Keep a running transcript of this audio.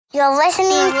You're listening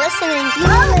to Ear Snacks.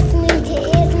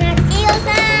 Ear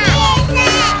Snacks.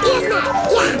 Yeah.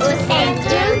 With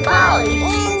Andrew and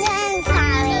Polly.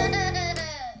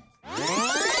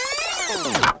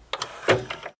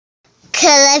 Cause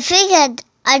I figured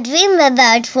a dream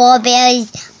about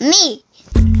strawberries. Me.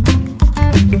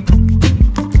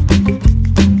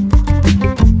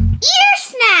 Ear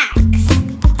Snacks.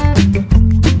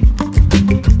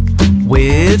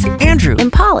 With Andrew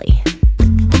and Polly.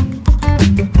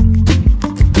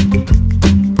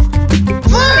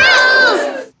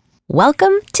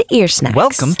 Welcome to Ear Snacks.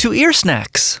 Welcome to Ear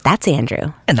Snacks. That's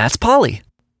Andrew. And that's Polly.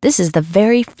 This is the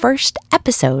very first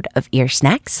episode of Ear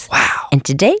Snacks. Wow. And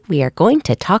today we are going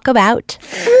to talk about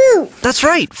fruit. That's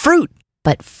right, fruit.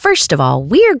 But first of all,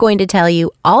 we are going to tell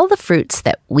you all the fruits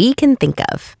that we can think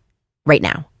of right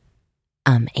now.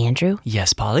 Andrew?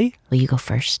 Yes, Polly? Will you go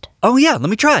first? Oh, yeah, let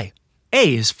me try.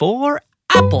 A is for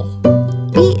apple.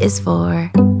 B is for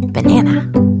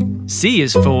banana. C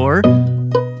is for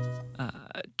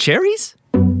cherries?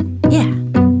 Yeah.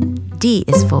 D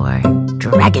is for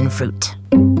dragon fruit.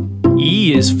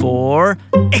 E is for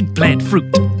eggplant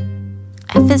fruit.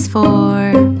 F is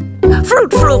for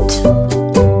fruit.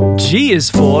 G is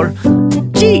for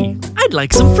gee, I'd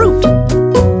like some fruit.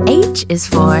 H is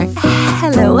for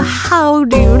hello, how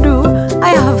do you do? I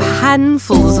have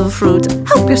handfuls of fruit.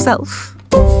 Help yourself.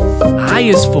 I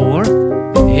is for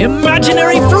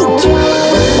imaginary fruit.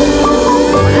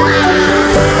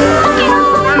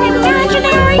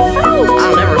 Imaginary fruit.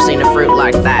 I've never seen a fruit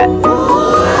like that.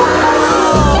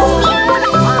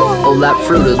 Oh, that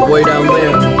fruit is way down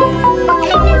there.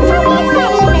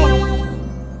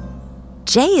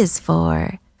 J is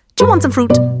for, do you want some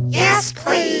fruit? Yes,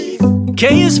 please.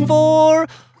 K is for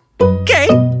okay,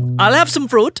 I'll have some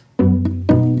fruit.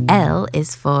 L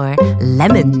is for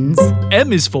lemons.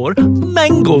 M is for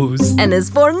mangoes. N is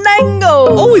for nango.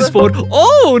 O is for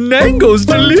nango's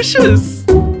delicious.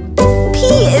 P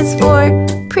is for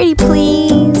pretty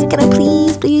please. Can I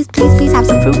please have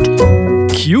some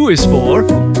fruit? Q is for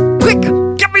quick,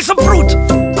 get me some fruit.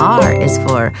 R is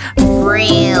for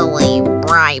Really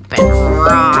ripe and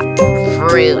rotten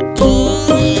fruit.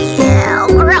 Ew,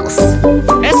 gross.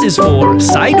 S is for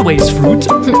sideways fruit.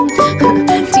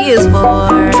 T is for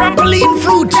Trampoline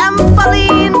fruit.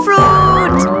 trampoline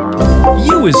fruit.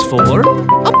 U is for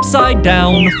upside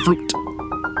down fruit.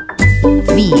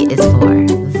 V is for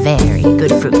very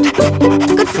good fruit.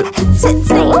 Good fruit. Sit,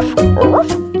 stay.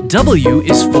 W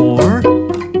is for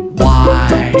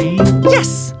why?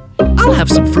 Yes, I'll have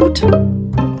some fruit.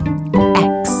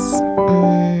 X.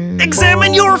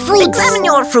 Examine your fruits. Examine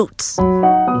your fruits.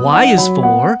 Y is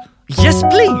for yes,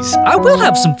 please. I will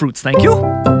have some fruits, thank you.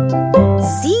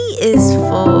 Z is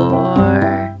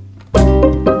for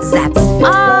that's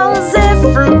all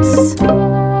the fruits.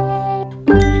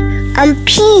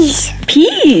 Peas.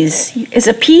 Peas. Is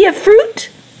a pea a fruit?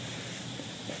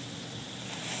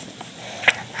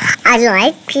 I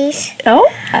like peas. Oh,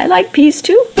 I like peas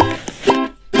too.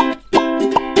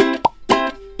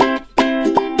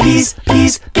 Peas,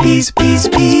 peas, peas, peas,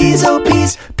 peas, oh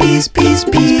peas, peas, peas,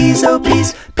 peas, oh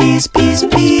peas, peas, peas,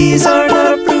 peas are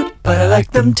not a fruit, but I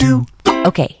like them too.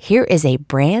 Okay, here is a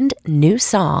brand new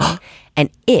song, and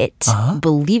it,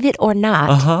 believe it or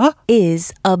not,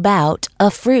 is about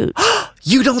a fruit.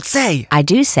 You don't say. I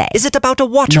do say. Is it about a No,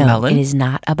 watermelon? it is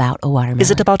not about a watermelon. Is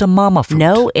it about a mama fruit?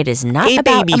 No, it is not A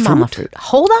about baby a mama fruit? fruit.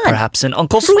 Hold on. Perhaps an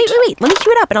uncle Just fruit? wait. Let me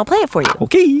cue it up and I'll play it for you.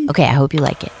 Okay. Okay, I hope you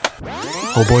like it.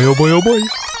 Oh boy, oh boy, oh boy.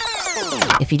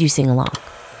 If you do sing along.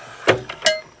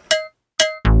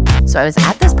 So I was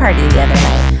at this party the other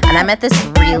night, and I met this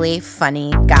really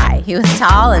funny guy. He was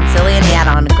tall and silly, and he had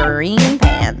on green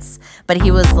pants. But he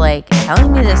was like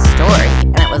telling me this story,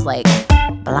 and it was like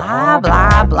blah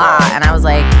blah blah, and I was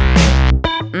like,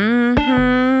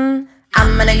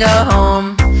 I'm gonna go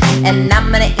home and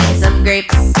I'm gonna eat some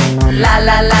grapes. La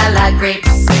la la la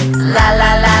grapes. La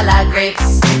la la la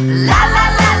grapes. La la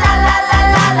la la la la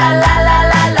la la la la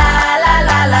la la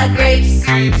la la grapes.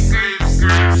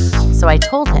 So I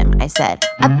told him, I said,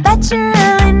 I bet you're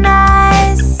really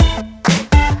nice.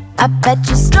 I bet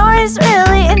your story's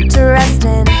really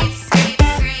interesting.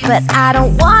 But I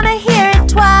don't wanna hear it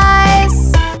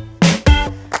twice.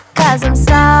 'Cause I'm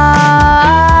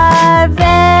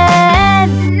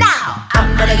starving. Now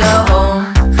I'm gonna go home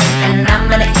and I'm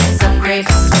gonna eat some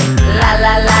grapes. La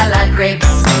la la la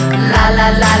grapes. La la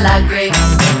la la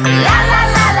grapes. La la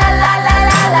la la la la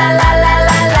la la la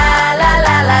la la la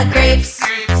la la grapes.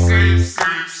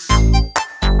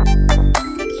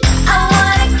 I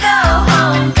wanna go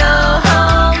home, go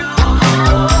home.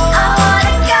 I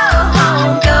wanna go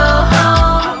home, go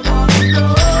home.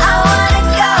 I wanna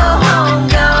go home,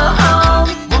 go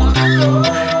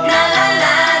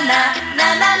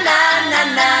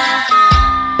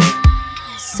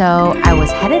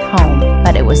headed home,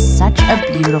 but it was such a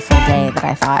beautiful day that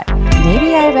I thought,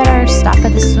 maybe I better stop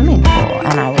at the swimming pool.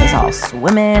 And I was all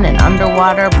swimming and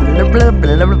underwater, blah, blah,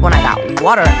 blah, blah, when I got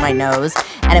water at my nose,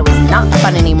 and it was not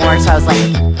fun anymore. So I was like,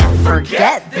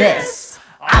 forget this.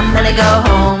 I'm gonna go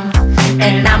home,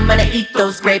 and I'm gonna eat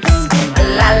those grapes.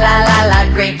 La la la la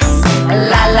grapes.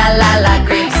 La la la la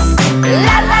grapes.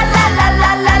 La la la la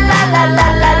la la la la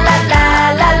la la la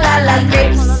la la la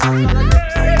grapes.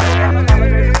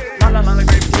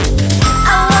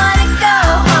 I wanna go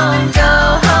home, go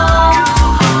home.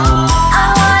 I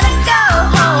wanna go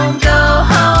home, go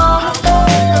home.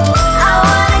 I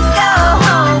wanna go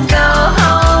home, go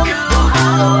home.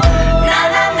 Na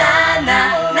na na na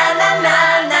na na na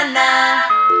na na.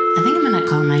 I think I'm gonna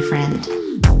call my friend.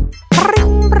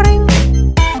 Bring, bring.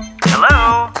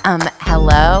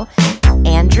 Hello?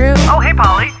 Andrew? Oh, hey,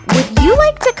 Polly. Would you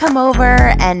like to come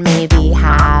over and maybe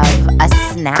have a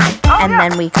snack? And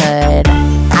then we could,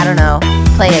 I don't know,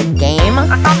 play a game?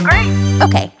 That sounds great.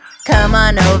 Okay, come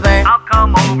on over. I'll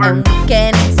come over. And we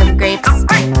can eat some grapes.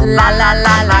 La la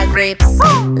la la grapes.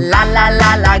 La la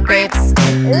la la grapes.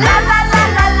 La la la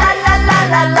la la la la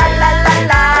la la la la la la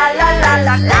la la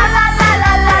la la.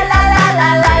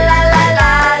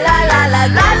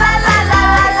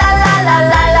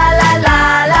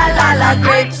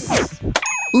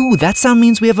 Ooh, that sound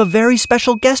means we have a very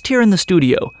special guest here in the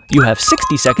studio. You have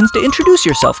 60 seconds to introduce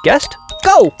yourself, guest.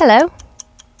 Go! Hello,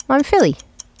 I'm Philly.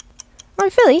 I'm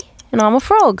Philly, and I'm a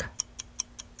frog.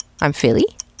 I'm Philly,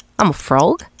 I'm a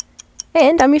frog,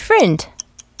 and I'm your friend.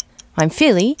 I'm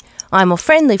Philly, I'm a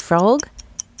friendly frog,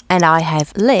 and I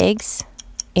have legs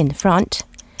in the front,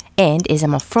 and as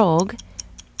I'm a frog,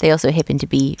 they also happen to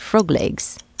be frog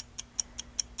legs.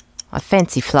 I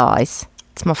fancy flies.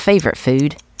 It's my favourite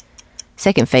food.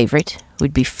 Second favourite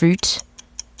would be fruit,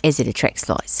 as it attracts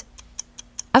flies.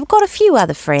 I've got a few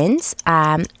other friends.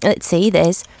 Let's see,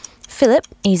 there's Philip,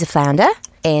 he's a flounder,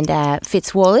 and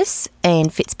Fitzwallace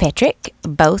and Fitzpatrick,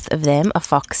 both of them are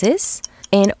foxes.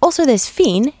 And also there's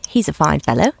Finn, he's a fine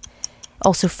fellow.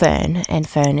 Also Fern, and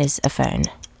Fern is a fern.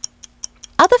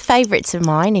 Other favourites of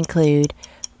mine include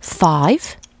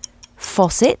Five,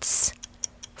 Faucets,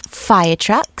 Fire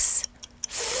Trucks,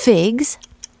 Figs,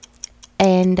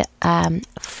 and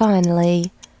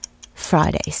finally,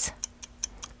 Fridays.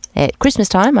 At Christmas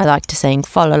time, I like to sing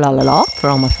fa la la la la for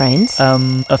all my friends.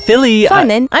 Philly. Fine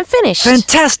then, I'm finished.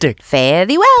 Fantastic.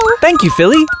 Fairly well. Thank you,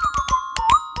 Philly.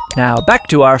 Now back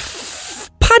to our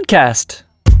podcast.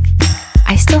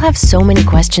 I still have so many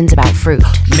questions about fruit.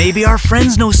 Maybe our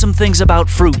friends know some things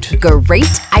about fruit.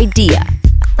 Great idea.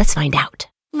 Let's find out.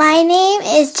 My name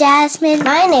is Jasmine.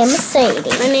 My name is Sadie.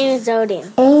 My name is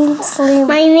Zodian. Ainsley.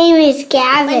 My name is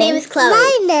Gavin. My name is Chloe.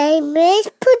 My name is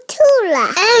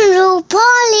Petula. Andrew,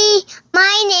 Polly.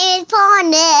 My name is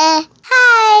Bonnie.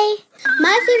 Hi.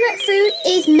 My favorite fruit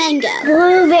is mango.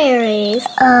 Blueberries.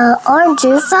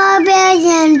 Oranges. Strawberries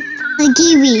and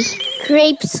kiwi.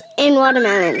 Grapes and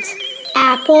watermelons.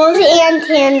 Apples and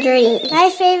tangerines. My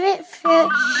favorite fruit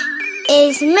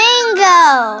is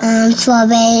mango.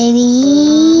 Strawberry.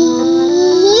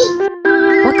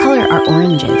 What color are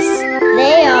oranges?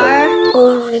 They are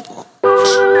orange.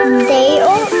 They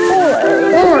are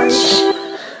orange.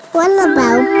 What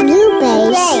about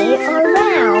blueberries? They are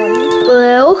round.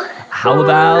 Blue. How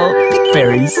about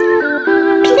pinkberries?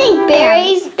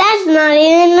 Pinkberries? That's not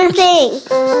even a thing.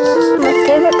 My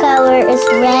favorite color is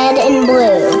red and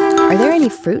blue. Are there any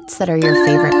fruits that are your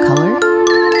favorite color?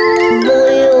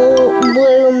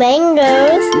 Blue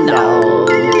mangoes. No.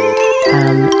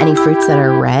 Any fruits that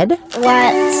are red?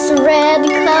 What's red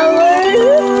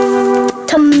color?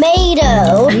 Tomato.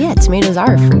 Oh yeah, tomatoes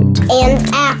are a fruit. And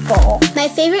apple. My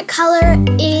favorite color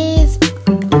is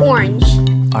orange.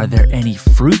 Are there any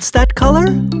fruits that color?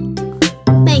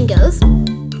 Mangoes.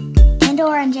 And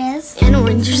oranges. And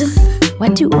oranges.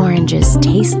 What do oranges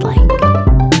taste like?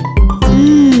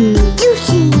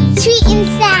 Juicy. Sweet and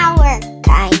sour,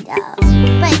 kind of.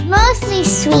 But mostly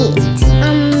sweet.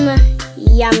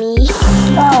 Yummy.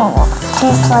 Oh,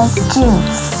 tastes like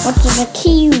juice. What does a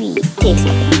kiwi taste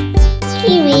like?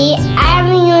 Kiwi? I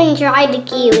haven't even tried the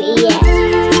kiwi yet.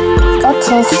 That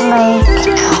tastes like...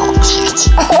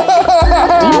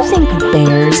 Do you think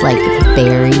bears like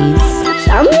berries?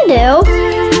 Some do.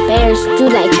 Bears do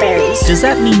like berries. Does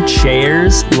that mean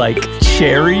chairs like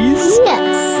cherries?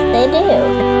 Yes, they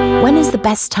do. When is the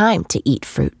best time to eat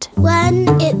fruit? When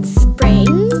it's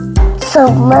spring.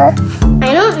 Summer.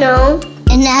 I don't know.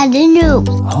 In the afternoon.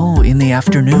 Oh, in the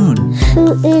afternoon.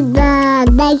 In the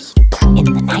night. In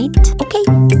the night? Okay.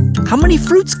 How many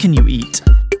fruits can you eat?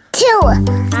 2.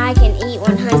 I can eat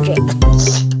 100.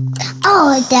 All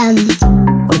of them.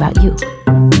 What about you?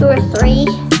 2 or 3.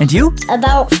 And you?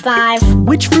 About 5.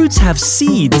 Which fruits have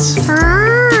seeds?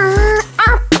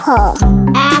 Apple.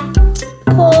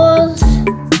 Apples.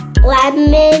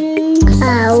 Lemons.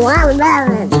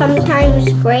 Watermelon.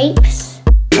 Sometimes grapes.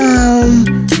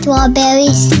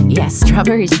 Strawberries. Yes,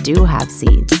 strawberries do have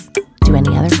seeds. Do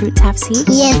any other fruits have seeds?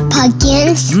 Yes,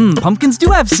 pumpkins. Pumpkins do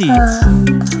have seeds.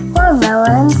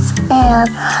 Watermelons and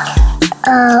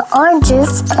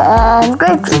oranges and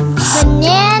grapefruits.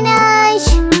 Bananas,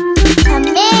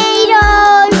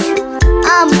 tomatoes,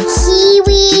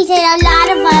 kiwis, and a lot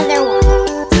of other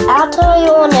ones. I'll tell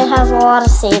you one that has a lot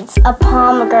of seeds. A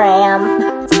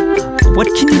pomegranate. What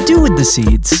can you do with the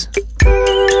seeds?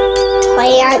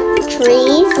 Plant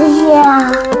trees.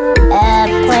 Yeah.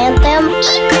 Plant them.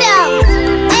 Eat them.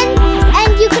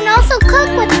 And you can also cook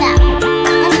with them.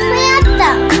 And plant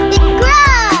them. They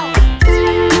grow.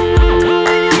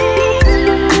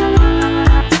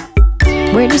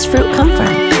 Where does fruit come from?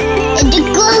 At the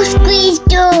grocery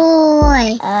store.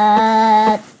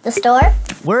 The store?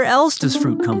 Where else does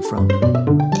fruit come from?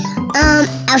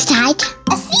 Outside.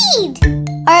 A seed.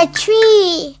 Or a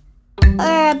tree.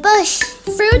 Or a bush.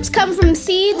 Fruits come from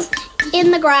seeds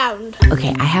in the ground.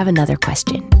 Okay, I have another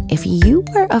question. If you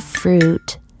were a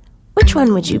fruit, which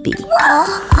one would you be?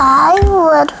 I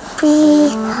would be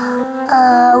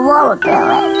a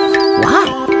watermelon. Why?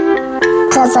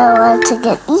 Because I want to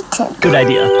get eaten. Good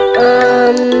idea. I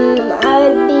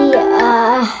would be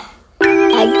a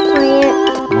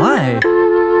eggplant. Why?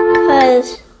 Because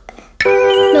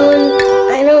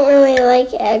I don't really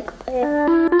like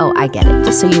eggplant. Oh, I get it.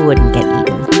 Just so you wouldn't get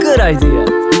eaten. Good idea.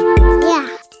 Yeah.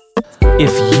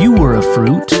 If you were a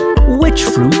fruit, which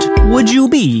fruit would you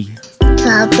be?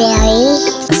 Strawberry.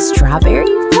 A strawberry?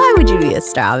 Why would you be a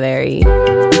strawberry?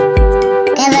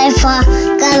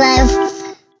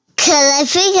 Because I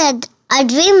figured I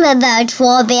dream about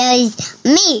strawberries.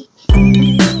 Me.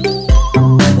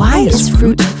 Why is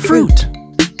fruit fruit?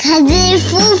 Because it's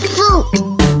fruit.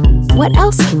 What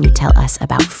else can you tell us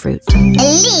about fruit? At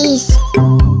least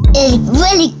it's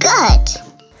really good.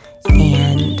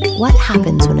 And what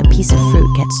happens when a piece of fruit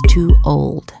gets too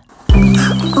old?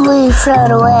 We throw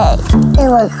it away. It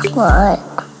looks like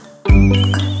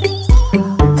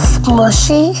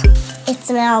smushy. It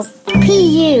smells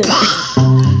PU.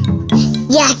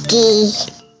 Yucky.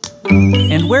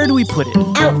 And where do we put it?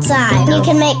 Outside. You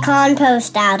can make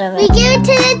compost out of it. We give it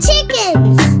to the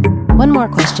chickens. One more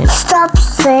question. Stop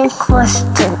saying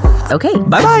questions. Okay.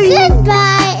 Bye-bye.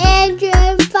 Goodbye, Andrew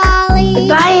and Polly.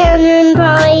 Goodbye, Andrew and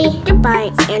Polly.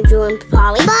 Goodbye, Andrew and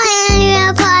Polly. Bye, Andrew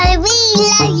and Polly. We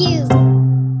love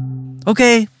you.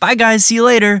 Okay, bye guys, see you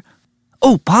later.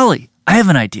 Oh, Polly, I have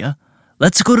an idea.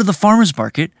 Let's go to the farmer's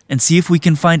market and see if we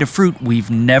can find a fruit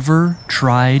we've never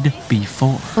tried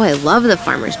before. Oh, I love the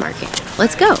farmer's market.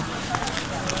 Let's go.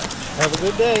 Have a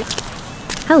good day.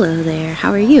 Hello there.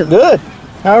 How are you? Good.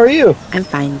 How are you? I'm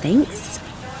fine, thanks.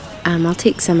 I'll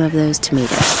take some of those tomatoes.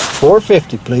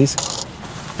 $4.50, please.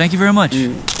 Thank you very much.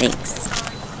 Thanks.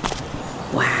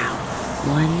 Wow.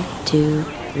 1, 2,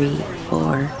 3,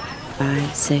 4,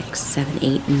 5, 6, 7,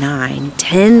 8, 9,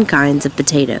 10 kinds of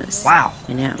potatoes. Wow.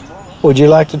 I know. Would you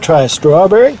like to try a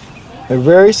strawberry? They're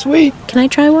very sweet. Can I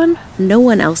try one? No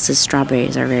one else's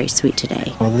strawberries are very sweet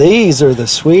today. Well, these are the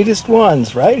sweetest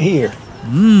ones right here.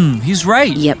 He's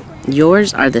right. Yep.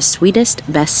 Yours are the sweetest,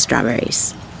 best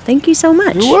strawberries. Thank you so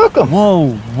much. You're welcome.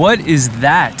 Whoa, what is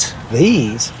that?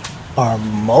 These are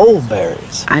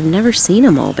mulberries. I've never seen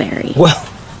a mulberry. Well,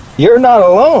 you're not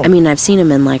alone. I mean, I've seen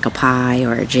them in like a pie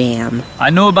or a jam. I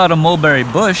know about a mulberry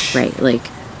bush. Right, like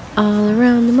all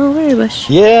around the mulberry bush.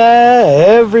 Yeah,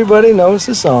 everybody knows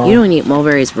the song. You don't eat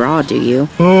mulberries raw, do you?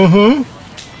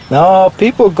 Mm-hmm. No,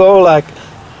 people go like,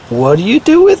 what do you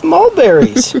do with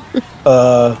mulberries?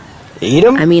 Eat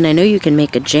them? I mean, I know you can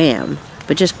make a jam,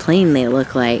 but just plain they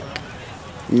look like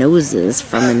noses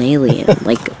from an alien,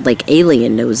 like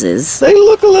alien noses. They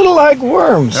look a little like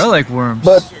worms. They're like worms.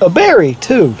 But a berry,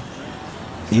 too.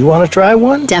 You want to try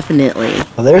one? Definitely.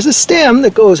 Well, there's a stem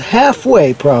that goes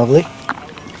halfway, probably.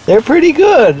 They're pretty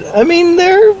good. I mean,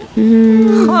 they're,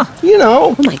 you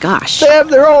know, Oh my gosh. they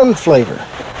have their own flavor.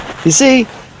 You see,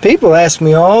 people ask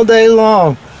me all day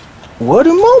long, what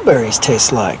do mulberries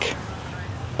taste like?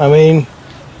 I mean,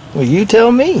 well, you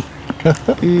tell me.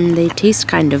 They taste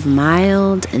kind of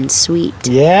mild and sweet.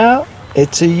 Yeah,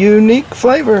 it's a unique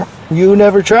flavor. You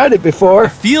never tried it before.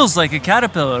 Feels like a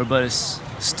caterpillar, but it's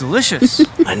delicious.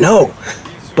 I know,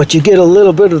 but you get a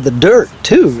little bit of the dirt,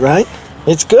 too, right?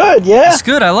 It's good, yeah. It's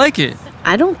good, I like it.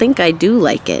 I don't think I do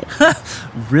like it.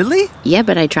 Really? Yeah,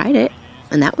 but I tried it,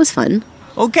 and that was fun.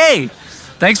 Okay.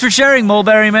 Thanks for sharing,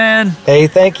 Mulberry Man. Hey,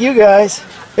 thank you, guys.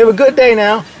 Have a good day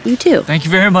now. You too. Thank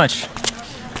you very much.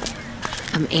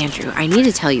 Andrew, I need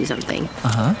to tell you something.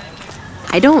 Uh-huh.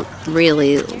 I don't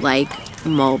really like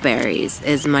mulberries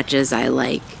as much as I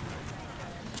like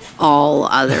all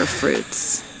other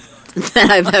fruits that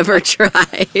I've ever tried.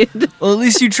 Well, at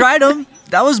least you tried them.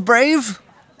 That was brave.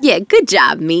 Yeah, good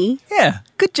job, me. Yeah,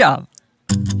 good job.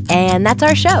 And that's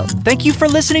our show. Thank you for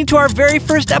listening to our very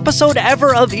first episode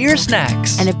ever of Ear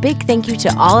Snacks. And a big thank you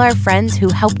to all our friends who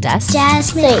helped us.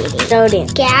 Jasmine, Zodian,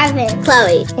 Gavin,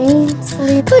 Chloe,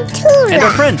 Ainsley, Petula, And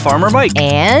our friend, Farmer Mike.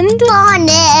 And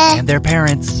Bonnet. And their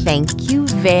parents. Thank you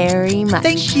very much.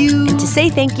 Thank you. And to say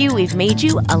thank you, we've made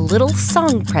you a little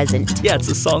song present. Yeah, it's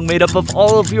a song made up of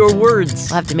all of your words.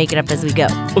 We'll have to make it up as we go.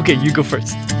 Okay, you go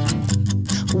first.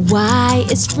 Why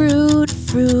is fruit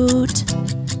fruit?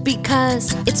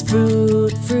 Because it's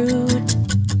fruit fruit.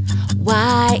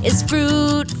 Why is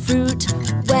fruit fruit?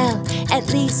 Well, at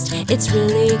least it's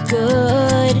really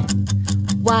good.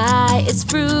 Why is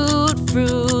fruit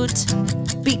fruit?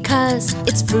 Because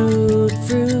it's fruit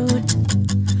fruit.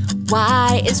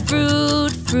 Why is fruit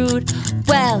fruit?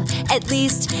 Well, at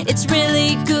least it's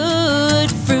really good.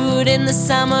 Fruit in the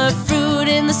summer, fruit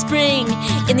in the spring,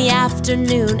 in the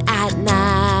afternoon, at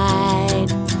night.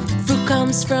 Fruit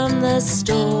comes from the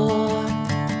store.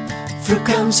 Fruit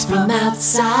comes from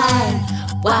outside.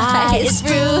 Why is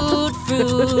fruit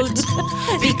fruit?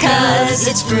 Because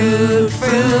it's fruit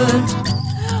fruit.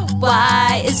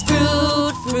 Why is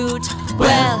fruit fruit?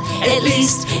 Well, at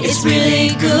least it's really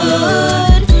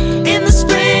good. In the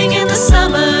spring, in the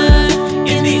summer,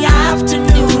 in the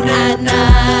afternoon, at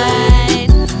night.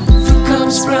 Fruit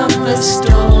comes from the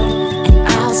store and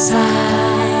outside.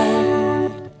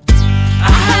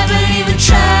 I haven't even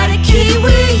tried a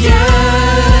kiwi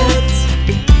yet.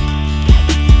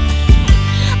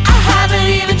 I haven't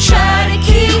even tried a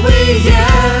kiwi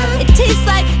yet. It tastes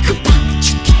like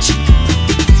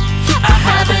I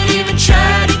haven't even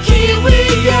tried a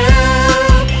kiwi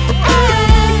yet.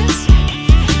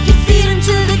 You feed them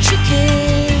to the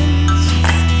chickens.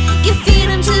 You feed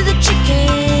them to the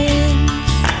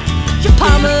chickens. Your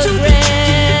pomegranates.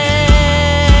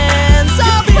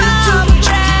 Oh,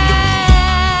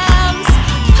 pomegranates.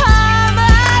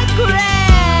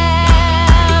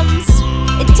 Pomegranates.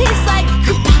 It tastes like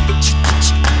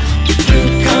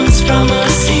fruit comes from a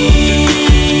seed.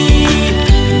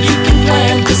 You can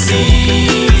plant the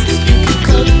seeds. You can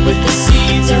cook with the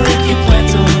seeds, or if you plant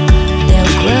them,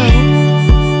 they'll grow.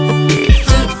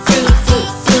 Fruit, fruit, fruit,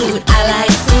 fruit. I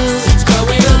like fruit. It's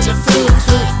growing into fruit,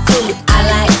 fruit, fruit. I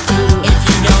like fruit. If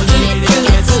you don't eat it, it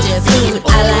gets stiff. Fruit, I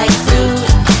like fruit.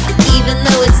 Even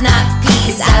though it's not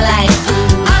peas, I like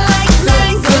fruit. I like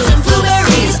mangoes and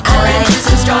blueberries, oranges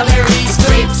and strawberries,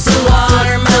 grapes and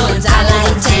watermelons. I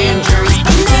like tangerines,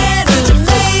 bananas,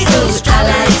 tomatoes,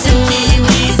 strawberries and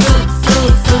kiwis. Fruit,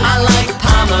 fruit. I like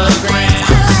pomegranates.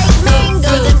 I like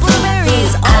mangoes and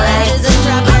blueberries, oranges and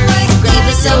strawberries,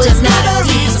 grapes. So it's not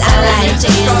peas. I like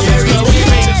tangerines,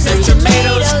 bananas,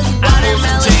 tomatoes,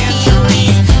 watermelons,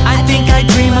 kiwis. I think I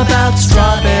dream about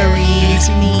strawberries.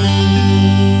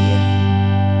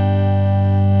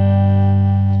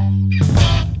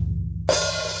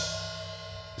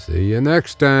 See you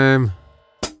next time.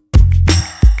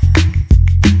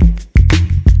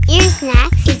 Ear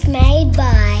Snacks is made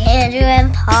by Andrew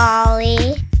and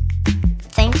Polly.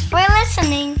 Thanks for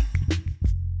listening.